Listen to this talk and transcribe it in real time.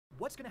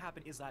what's going to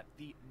happen is that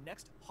the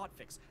next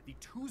hotfix, the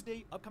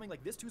Tuesday upcoming,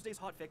 like this Tuesday's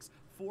hotfix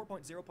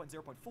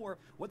 4.0.0.4,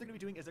 what they're going to be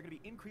doing is they're going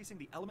to be increasing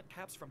the element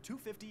caps from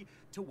 250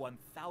 to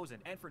 1,000.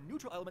 And for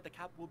neutral element, the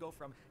cap will go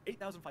from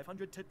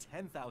 8,500 to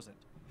 10,000.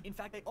 In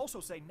fact, they also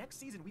say next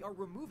season we are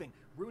removing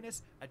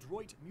ruinous,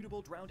 adroit,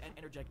 mutable, drowned, and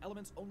energetic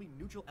elements. Only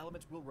neutral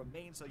elements will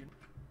remain, so you're...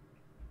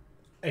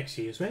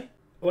 Excuse me?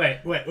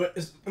 Wait.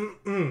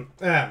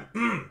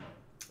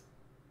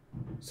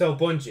 So,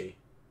 Bungie,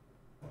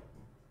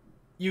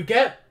 you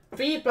get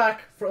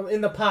feedback from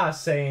in the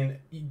past saying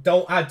you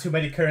don't add too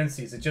many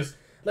currencies. It just,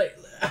 like...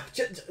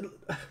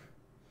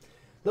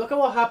 Look at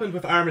what happened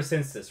with Armor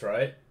since this,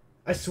 right?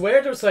 I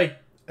swear there was, like,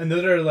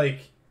 another,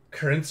 like,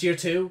 currency or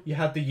two you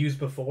had to use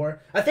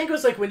before. I think it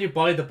was, like, when you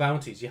buy the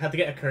bounties, you had to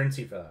get a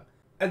currency for that.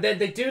 And then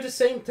they do the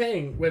same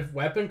thing with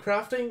weapon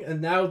crafting,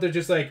 and now they're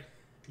just like,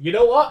 you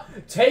know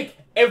what? Take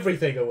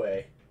everything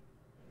away.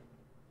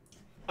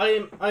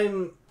 I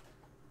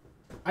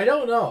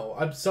don't know.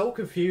 I'm so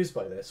confused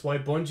by this. Why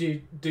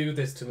Bungie do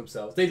this to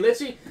themselves. They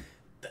literally...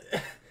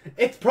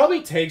 It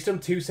probably takes them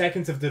 2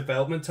 seconds of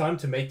development time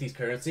to make these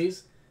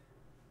currencies.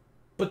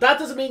 But that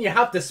doesn't mean you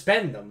have to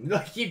spend them.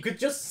 Like, you could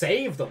just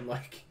save them.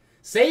 Like,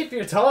 save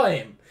your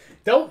time.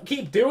 Don't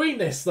keep doing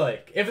this,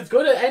 like. If it's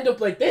going to end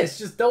up like this,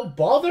 just don't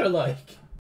bother, like.